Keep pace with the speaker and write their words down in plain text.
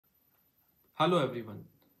Hello everyone.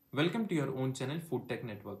 Welcome to your own channel Food Tech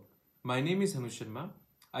Network. My name is Hanush Sharma.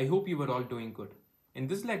 I hope you are all doing good. In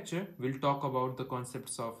this lecture, we'll talk about the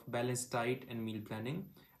concepts of balanced diet and meal planning,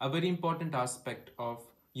 a very important aspect of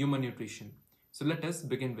human nutrition. So let us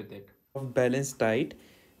begin with it. Of balanced diet,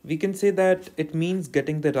 we can say that it means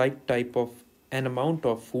getting the right type of an amount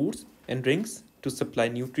of foods and drinks to supply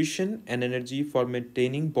nutrition and energy for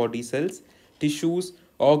maintaining body cells, tissues,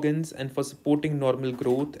 organs, and for supporting normal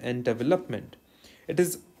growth and development. It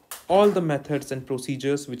is all the methods and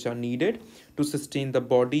procedures which are needed to sustain the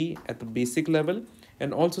body at the basic level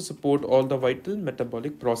and also support all the vital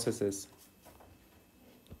metabolic processes.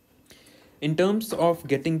 In terms of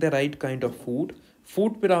getting the right kind of food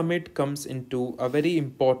pyramid comes into a very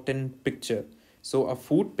important picture. So a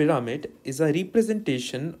food pyramid is a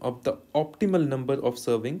representation of the optimal number of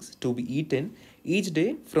servings to be eaten each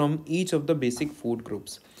day from each of the basic food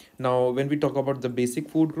groups. Now when we talk about the basic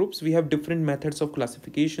food groups, we have different methods of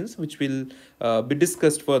classifications which will be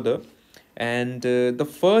discussed further. And the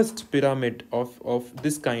first pyramid of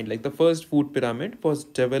this kind, like the first food pyramid, was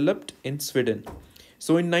developed in Sweden.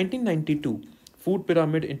 So in 1992, food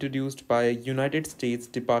pyramid introduced by United States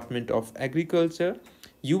Department of Agriculture,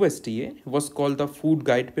 USDA, was called the food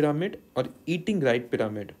guide pyramid or eating right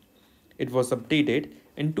pyramid. It was updated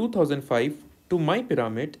in 2005 to my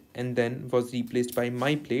pyramid and then was replaced by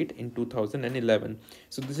my plate in 2011.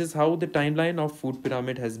 So this is how the timeline of food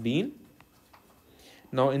pyramid has been.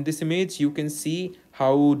 Now in this image you can see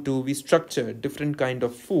how do we structure different kind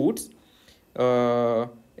of foods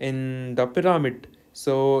in the pyramid.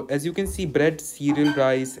 So as you can see, bread, cereal,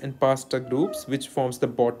 rice and pasta groups, which forms the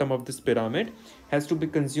bottom of this pyramid, has to be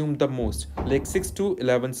consumed the most, like 6 to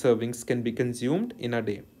 11 servings can be consumed in a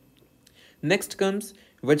day. Next comes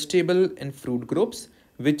vegetable and fruit groups,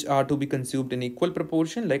 which are to be consumed in equal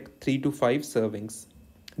proportion, like 3 to 5 servings,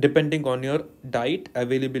 depending on your diet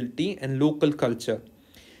availability and local culture.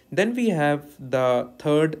 Then we have the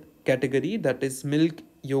third category, that is milk,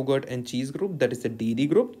 yogurt and cheese group, that is the dairy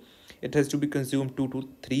group. It has to be consumed 2 to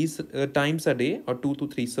 3 times a day or 2 to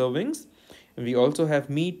 3 servings. And we also have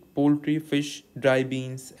meat, poultry, fish, dry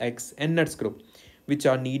beans, eggs and nuts group, which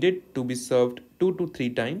are needed to be served 2 to 3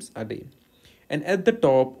 times a day. And at the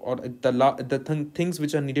top, or at the things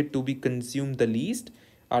which are needed to be consumed the least,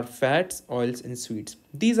 are fats, oils and sweets.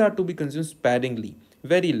 These are to be consumed sparingly,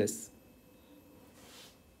 very less.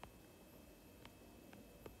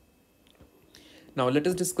 Now let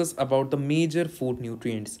us discuss about the major food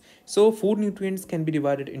nutrients. So food nutrients can be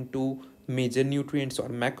divided into major nutrients or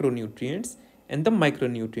macronutrients and the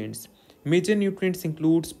micronutrients. Major nutrients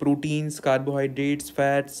includes proteins, carbohydrates,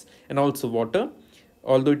 fats and also water.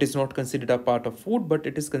 Although it is not considered a part of food, but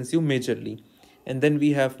it is consumed majorly. And then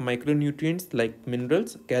we have micronutrients like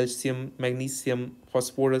minerals, calcium, magnesium,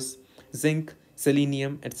 phosphorus, zinc,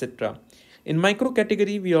 selenium, etc. In micro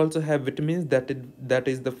category, we also have vitamins, that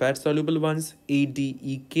is the fat soluble ones A, D,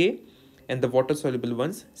 E, K, and the water soluble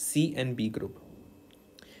ones C and B group.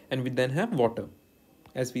 And we then have water,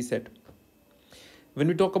 as we said. When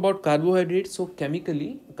we talk about carbohydrates, so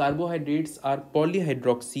chemically, carbohydrates are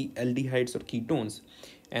polyhydroxyaldehydes or ketones.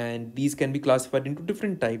 And these can be classified into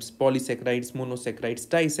different types: polysaccharides, monosaccharides,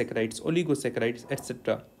 disaccharides, oligosaccharides,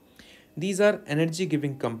 etc. These are energy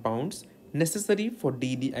giving compounds necessary for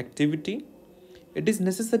daily activity. It is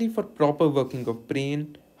necessary for proper working of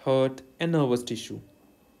brain, heart, and nervous tissue.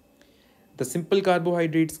 The simple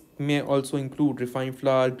carbohydrates may also include refined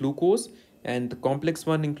flour, glucose, and the complex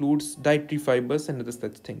one includes dietary fibers and other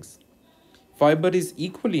such things. Fiber is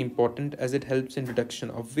equally important as it helps in reduction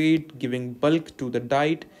of weight, giving bulk to the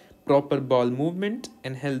diet, proper bowel movement,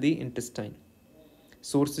 and healthy intestine.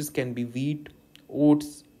 Sources can be wheat,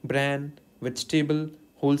 oats, bran, vegetable,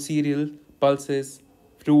 whole cereal, pulses,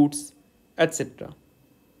 fruits, etc.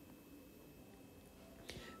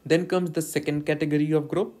 Then comes the second category of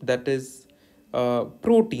group, that is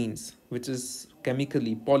proteins, which is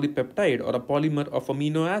chemically polypeptide or a polymer of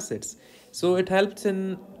amino acids. So it helps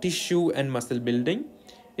in tissue and muscle building.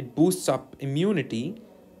 It boosts up immunity,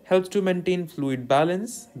 helps to maintain fluid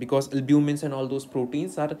balance because albumins and all those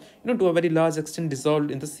proteins are, to a very large extent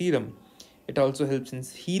dissolved in the serum. It also helps in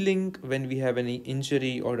healing when we have any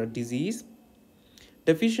injury or a disease.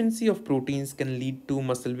 Deficiency of proteins can lead to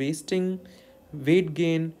muscle wasting, weight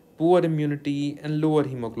gain, poor immunity, and lower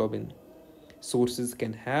hemoglobin. Sources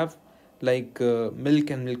can have like milk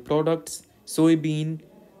and milk products, soybean,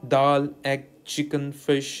 dal, egg, chicken,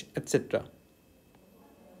 fish, etc.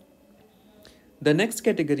 The next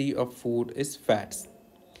category of food is fats.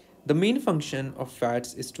 The main function of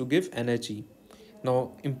fats is to give energy.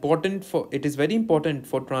 Now, important for it is very important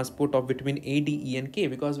for transport of vitamin A, D, E, and K,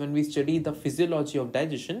 because when we study the physiology of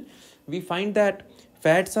digestion, we find that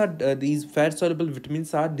these fat soluble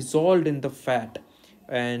vitamins are dissolved in the fat,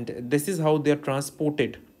 and this is how they are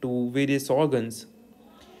transported to various organs.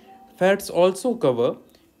 Fats also cover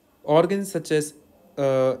organs such as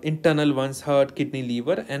internal ones, heart, kidney,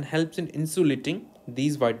 liver, and helps in insulating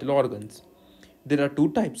these vital organs. There are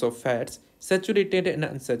two types of fats: saturated and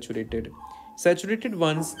unsaturated. Saturated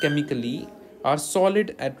ones chemically are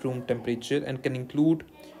solid at room temperature and can include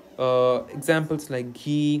examples like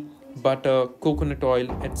ghee, butter, coconut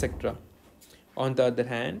oil, etc. On the other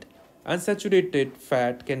hand, unsaturated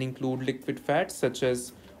fat can include liquid fats such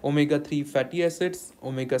as omega 3 fatty acids,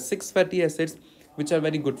 omega 6 fatty acids, which are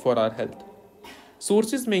very good for our health.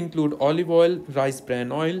 Sources may include olive oil, rice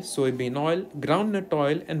bran oil, soybean oil, groundnut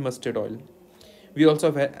oil, and mustard oil. We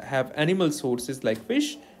also have animal sources like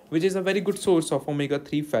fish, which is a very good source of omega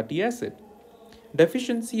 3 fatty acid.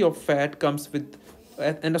 Deficiency of fat comes with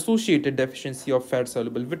an associated deficiency of fat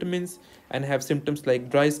soluble vitamins and have symptoms like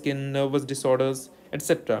dry skin, nervous disorders,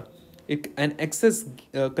 etc. An excess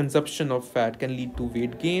consumption of fat can lead to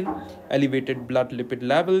weight gain, elevated blood lipid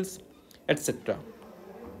levels, etc.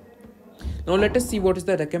 Now let us see what is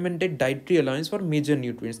the recommended dietary allowance for major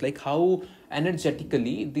nutrients, like how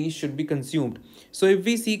energetically these should be consumed. So if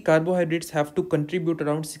we see, carbohydrates have to contribute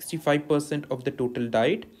around 65% of the total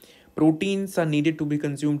diet. Proteins are needed to be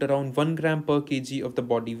consumed around 1 gram per kg of the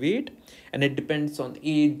body weight, and it depends on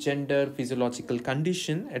age, gender, physiological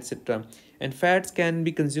condition, etc. And fats can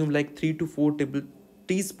be consumed like 3 to 4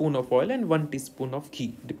 teaspoon of oil and 1 teaspoon of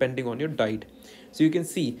ghee, depending on your diet. So you can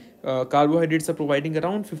see carbohydrates are providing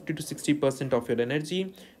around 50 to 60% of your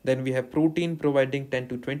energy. Then we have protein providing 10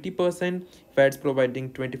 to 20%, fats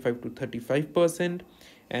providing 25 to 35%,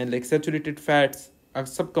 and like saturated fats, a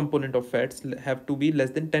subcomponent of fats, have to be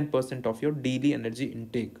less than 10% of your daily energy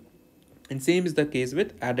intake. And same is the case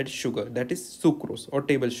with added sugar, that is sucrose or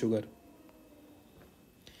table sugar.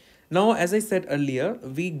 Now, as I said earlier,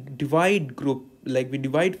 we divide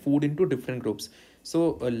food into different groups.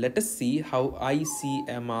 So let us see how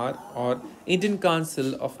ICMR, or Indian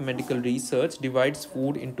Council of Medical Research, divides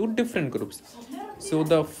food into different groups. So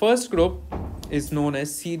the first group is known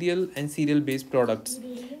as cereal and cereal based products.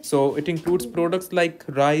 So it includes products like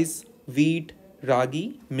rice, wheat,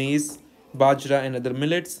 ragi, maize, bajra, and other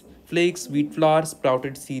millets, flakes, wheat flour,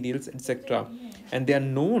 sprouted cereals, etc. And they are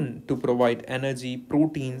known to provide energy,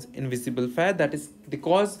 proteins, invisible fat. That is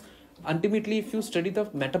because ultimately, if you study the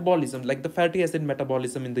metabolism, like the fatty acid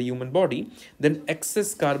metabolism in the human body, then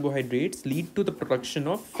excess carbohydrates lead to the production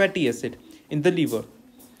of fatty acid in the liver.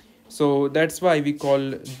 So that's why we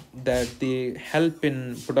call that they help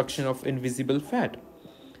in production of invisible fat.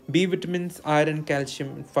 B vitamins, iron,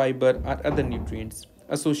 calcium, fiber are other nutrients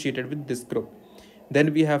associated with this group.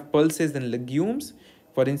 Then we have pulses and legumes,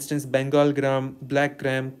 for instance, Bengal gram, black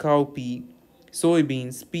gram, cowpea,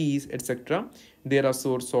 soybeans, peas, etc. They are a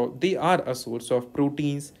source of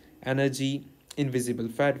proteins, energy, invisible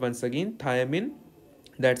fat. Once again, thiamine,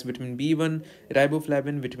 that's vitamin B1,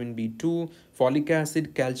 riboflavin, vitamin B2, folic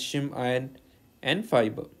acid, calcium, iron, and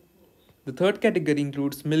fiber. The third category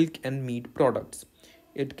includes milk and meat products.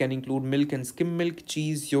 It can include milk and skim milk,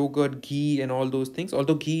 cheese, yogurt, ghee, and all those things.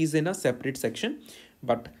 Although ghee is in a separate section,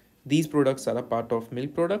 but these products are a part of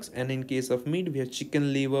milk products. And in case of meat, we have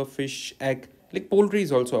chicken, liver, fish, egg. Like poultry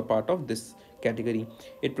is also a part of this category.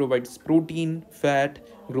 It provides protein, fat,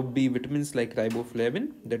 group B vitamins like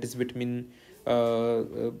riboflavin, that is vitamin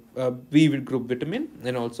B group vitamin,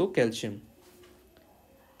 and also calcium.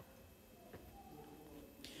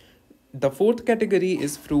 The fourth category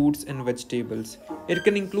is fruits and vegetables. It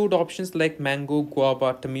can include options like mango,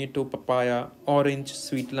 guava, tomato, papaya, orange,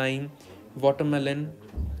 sweet lime, watermelon,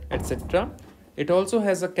 etc. It also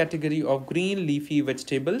has a category of green leafy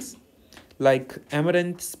vegetables like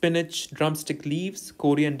amaranth, spinach, drumstick leaves,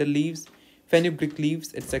 coriander leaves, fenugreek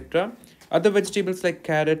leaves, etc. Other vegetables like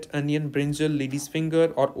carrot, onion, brinjal, lady's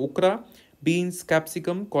finger, or okra, beans,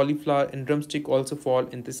 capsicum, cauliflower, and drumstick also fall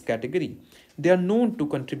in this category. They are known to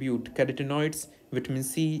contribute carotenoids, vitamin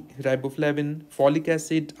C, riboflavin, folic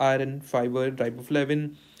acid, iron, fiber,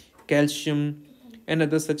 riboflavin, calcium, and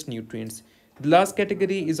other such nutrients. The last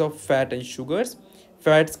category is of fat and sugars.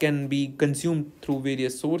 Fats can be consumed through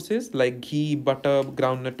various sources like ghee, butter,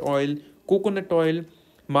 groundnut oil, coconut oil,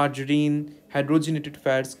 margarine, hydrogenated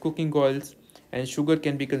fats, cooking oils, and sugar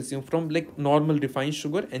can be consumed from like normal refined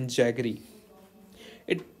sugar and jaggery.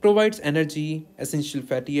 It provides energy, essential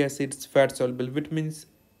fatty acids, fat soluble vitamins,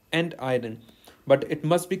 and iron. But it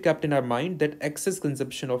must be kept in our mind that excess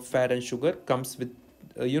consumption of fat and sugar comes with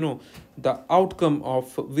the outcome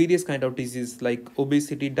of various kind of diseases like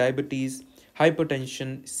obesity, diabetes,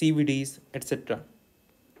 hypertension, CVDs, etc.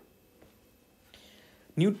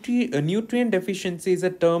 Nutrient deficiency is a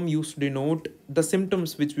term used to denote the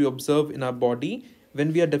symptoms which we observe in our body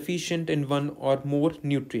when we are deficient in one or more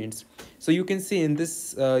nutrients. So you can see in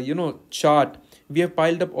this chart we have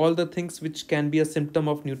piled up all the things which can be a symptom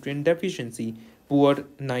of nutrient deficiency: poor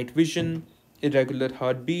night vision, irregular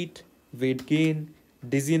heartbeat, weight gain,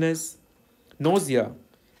 dizziness, nausea,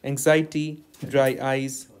 anxiety, dry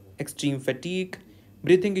eyes, extreme fatigue,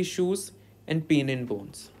 breathing issues, and pain in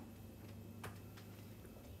bones.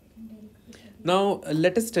 Now,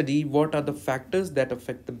 let us study what are the factors that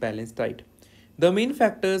affect the balanced diet. The main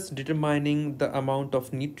factors determining the amount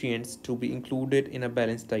of nutrients to be included in a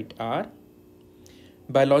balanced diet are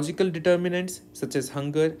biological determinants such as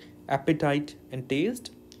hunger, appetite, and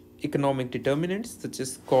taste, economic determinants such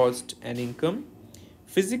as cost and income,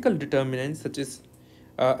 physical determinants such as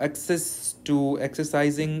access to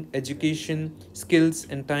exercising, education, skills,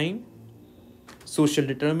 and time, social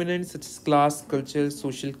determinants such as class, culture,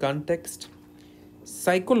 social context,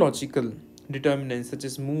 psychological determinants such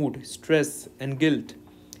as mood, stress, and guilt,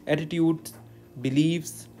 attitudes,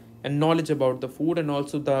 beliefs, and knowledge about the food, and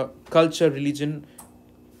also the culture, religion,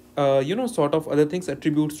 sort of other things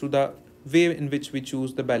attributes to the way in which we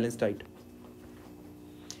choose the balanced diet.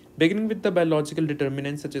 Beginning with the biological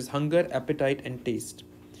determinants such as hunger, appetite, and taste.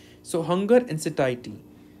 So, hunger and satiety.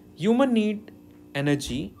 Human need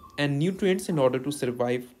energy and nutrients in order to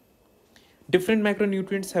survive. Different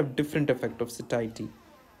macronutrients have different effect of satiety.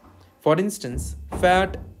 For instance,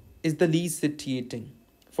 fat is the least satiating,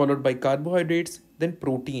 followed by carbohydrates, then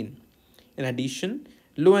protein. In addition,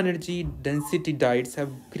 low energy density diets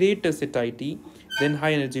have greater satiety than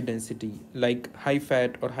high energy density, like high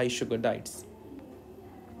fat or high sugar diets.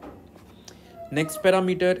 Next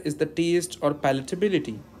parameter is the taste or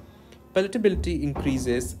palatability. Palatability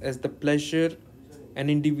increases as the pleasure an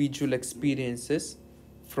individual experiences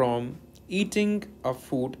from eating a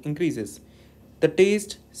food increases. The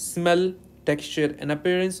taste, smell, texture, and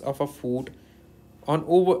appearance of a food on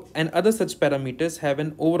over and other such parameters have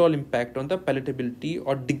an overall impact on the palatability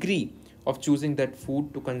or degree of choosing that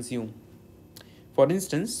food to consume. For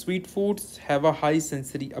instance, sweet foods have a high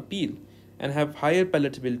sensory appeal and have higher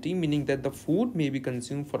palatability, meaning that the food may be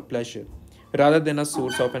consumed for pleasure rather than a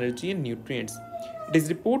source of energy and nutrients. It is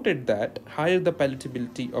reported that higher the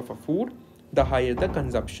palatability of a food, the higher the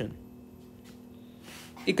consumption.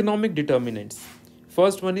 Economic determinants.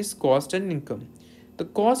 First one is cost and income. The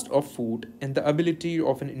cost of food and the ability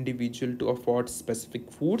of an individual to afford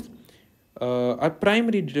specific foods are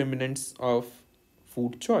primary determinants of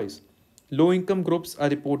food choice. Low income groups are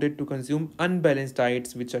reported to consume unbalanced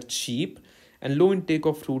diets which are cheap and low intake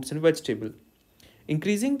of fruits and vegetables.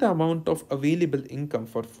 Increasing the amount of available income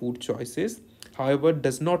for food choices, however,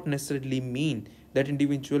 does not necessarily mean that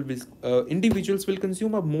individuals will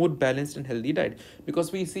consume a more balanced and healthy diet,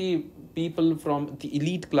 because we see people from the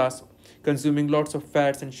elite class consuming lots of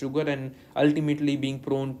fats and sugar and ultimately being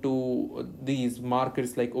prone to these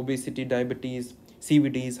markers like obesity, diabetes,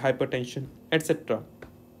 CVDs, hypertension, etc.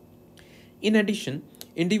 In addition,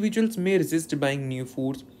 individuals may resist buying new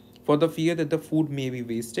foods for the fear that the food may be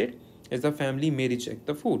wasted, as the family may reject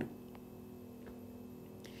the food.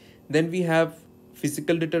 Then we have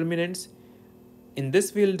physical determinants. In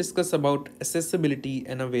this, we'll discuss about accessibility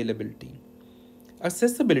and availability.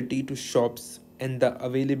 Accessibility to shops and the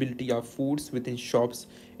availability of foods within shops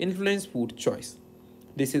influence food choice.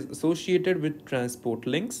 This is associated with transport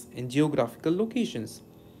links and geographical locations.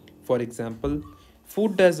 For example,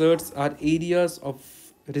 food deserts are areas of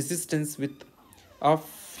resistance with a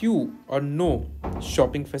few or no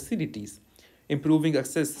shopping facilities. Improving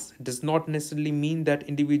access does not necessarily mean that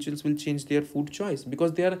individuals will change their food choice,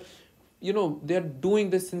 because they are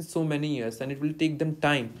doing this since so many years, and it will take them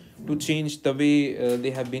time to change the way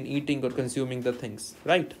they have been eating or consuming the things,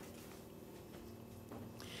 right?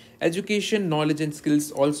 Education, knowledge, and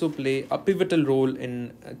skills also play a pivotal role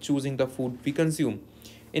in choosing the food we consume.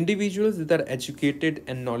 Individuals that are educated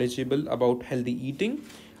and knowledgeable about healthy eating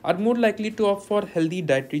are more likely to opt for healthy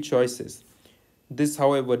dietary choices. This,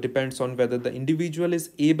 however, depends on whether the individual is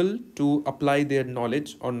able to apply their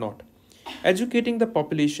knowledge or not. Educating the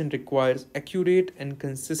population requires accurate and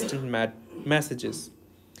consistent messages.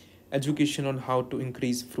 Education on how to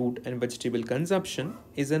increase fruit and vegetable consumption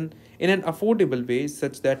in an affordable way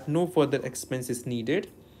such that no further expense is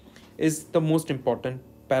needed is the most important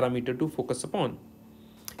parameter to focus upon.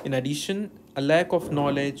 In addition, a lack of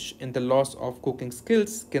knowledge and the loss of cooking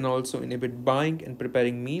skills can also inhibit buying and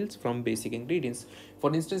preparing meals from basic ingredients.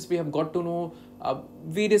 For instance, we have got to know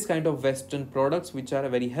various kind of Western products which are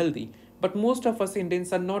very healthy, but most of us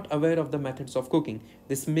Indians are not aware of the methods of cooking.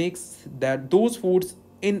 This makes that those foods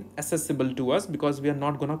inaccessible to us because we are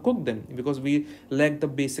not gonna cook them because we lack the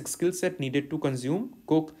basic skill set needed to consume,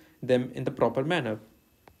 cook them in the proper manner.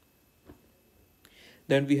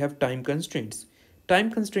 Then we have time constraints.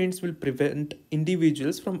 Time constraints will prevent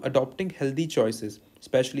individuals from adopting healthy choices,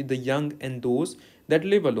 especially the young and those that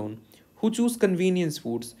live alone, who choose convenience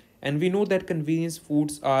foods. And we know that convenience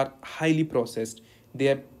foods are highly processed. They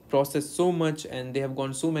are processed so much and they have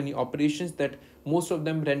gone so many operations that most of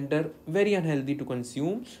them render very unhealthy to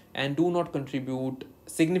consume and do not contribute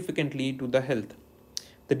significantly to the health.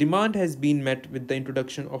 The demand has been met with the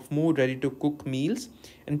introduction of more ready to cook meals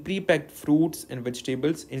and pre packed fruits and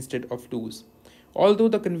vegetables instead of loose. Although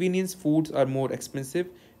the convenience foods are more expensive,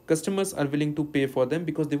 customers are willing to pay for them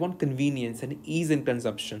because they want convenience and ease in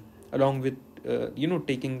consumption, along with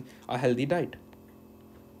taking a healthy diet.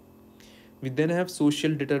 We then have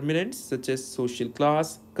social determinants such as social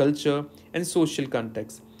class, culture, and social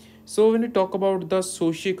context. So, when we talk about the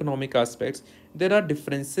socio-economic aspects, there are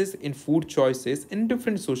differences in food choices in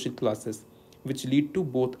different social classes, which lead to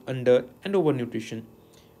both under and overnutrition.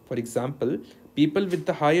 For example, people with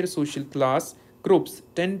the higher social class groups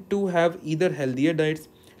tend to have either healthier diets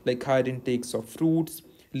like higher intakes of fruits,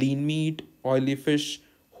 lean meat, oily fish,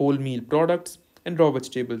 whole meal products, and raw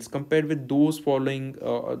vegetables compared with those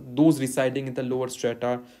residing in the lower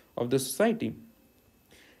strata of the society.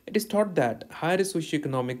 It is thought that higher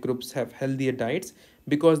socioeconomic groups have healthier diets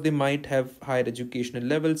because they might have higher educational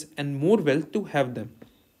levels and more wealth to have them.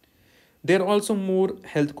 They are also more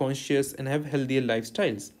health conscious and have healthier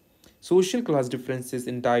lifestyles. Social class differences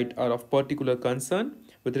in diet are of particular concern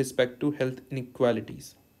with respect to health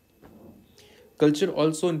inequalities. Culture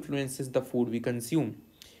also influences the food we consume.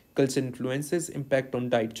 Culture influences impact on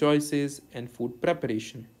diet choices and food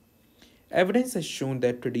preparation. Evidence has shown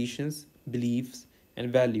that traditions, beliefs,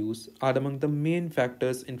 and values are among the main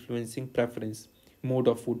factors influencing preference, mode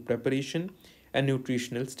of food preparation, and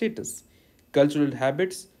nutritional status. Cultural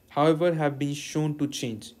habits, however, have been shown to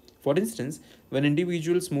change. For instance, when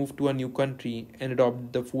individuals move to a new country and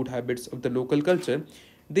adopt the food habits of the local culture,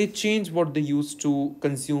 they change what they used to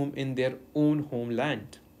consume in their own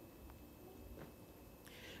homeland.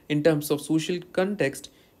 In terms of social context,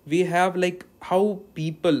 we have like how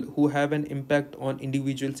people who have an impact on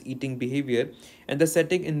individuals eating behavior and the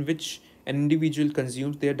setting in which an individual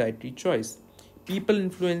consumes their dietary choice. People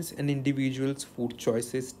influence an individual's food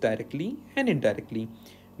choices directly and indirectly.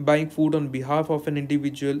 Buying food on behalf of an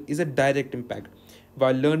individual is a direct impact,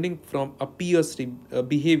 while learning from a peer's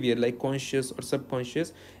behavior, like conscious or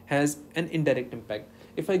subconscious, has an indirect impact.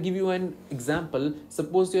 If I give you an example,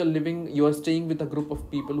 suppose you are staying with a group of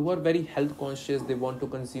people who are very health conscious. They want to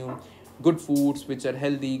consume good foods which are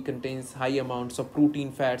healthy, contains high amounts of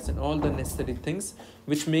protein, fats, and all the necessary things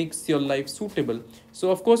which makes your life suitable.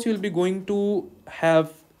 So of course you will be going to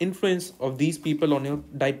have influence of these people on your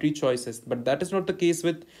dietary choices, but that is not the case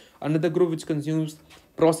with another group which consumes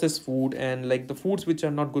processed food and like the foods which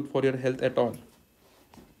are not good for your health at all.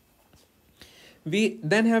 We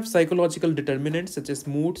then have psychological determinants such as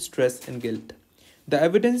mood, stress, and guilt. The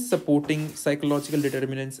evidence supporting psychological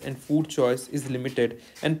determinants and food choice is limited,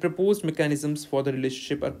 and proposed mechanisms for the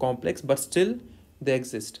relationship are complex, but still they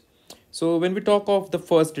exist. So, when we talk of the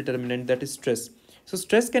first determinant, that is stress. So,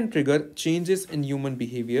 stress can trigger changes in human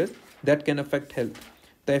behavior that can affect health.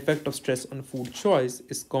 The effect of stress on food choice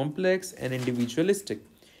is complex and individualistic.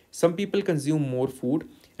 Some people consume more food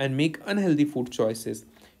and make unhealthy food choices,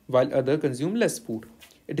 while others consume less food.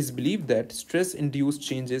 It is believed that stress induced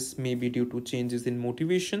changes may be due to changes in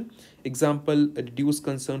motivation. Example, a reduced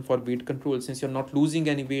concern for weight control since you're not losing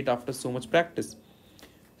any weight after so much practice.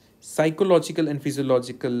 Psychological and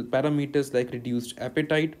physiological parameters like reduced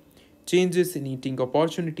appetite, changes in eating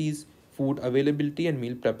opportunities, food availability, and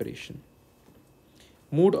meal preparation.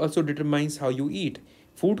 Mood also determines how you eat.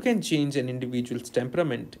 Food can change an individual's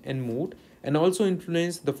temperament and mood and also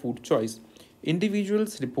influence the food choice.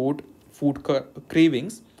 Individuals report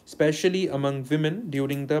cravings, especially among women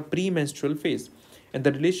during the premenstrual phase. And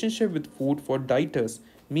the relationship with food for dieters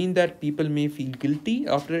mean that people may feel guilty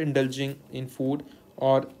after indulging in food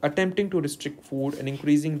or attempting to restrict food and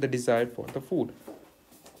increasing the desire for the food.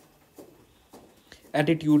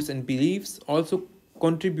 Attitudes and beliefs also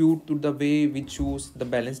contribute to the way we choose the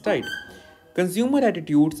balanced diet. Consumer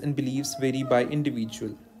attitudes and beliefs vary by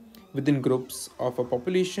individual. within groups of a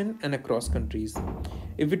population and across countries.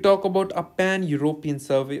 If we talk about a pan European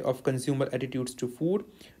survey of consumer attitudes to food,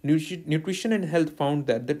 nutrition and health found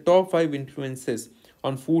that the top 5 influences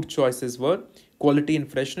on food choices were quality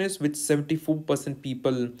and freshness, which 74%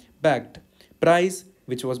 people backed, price,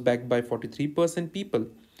 which was backed by 43% people,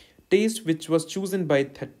 taste, which was chosen by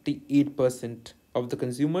 38% of the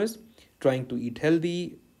consumers, trying to eat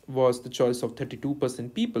healthy was the choice of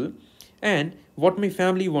 32% people, and what my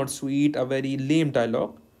family wants to eat, a very lame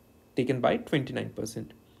dialogue, taken by 29%.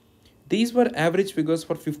 These were average figures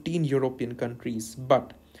for 15 European countries,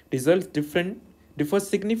 but results differ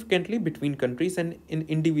significantly between countries and in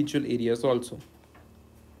individual areas also.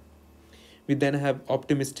 We then have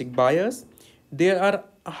optimistic bias. There are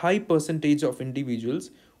a high percentage of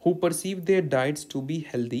individuals who perceive their diets to be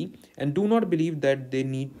healthy and do not believe that they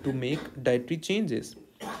need to make dietary changes.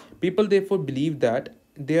 People therefore believe that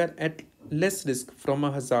they are at less risk from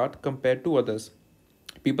a hazard compared to others.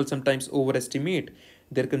 People sometimes overestimate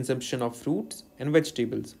their consumption of fruits and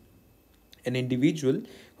vegetables. An individual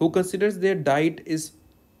who considers their diet is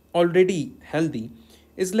already healthy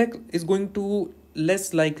is going to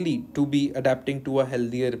less likely to be adapting to a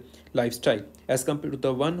healthier lifestyle as compared to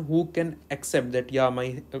the one who can accept that yeah,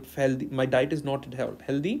 my diet is not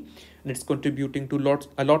healthy and it's contributing to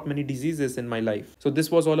a lot many diseases in my life. So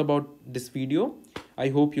this was all about this video. I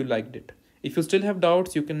hope you liked it. If you still have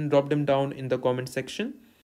doubts, you can drop them down in the comment section.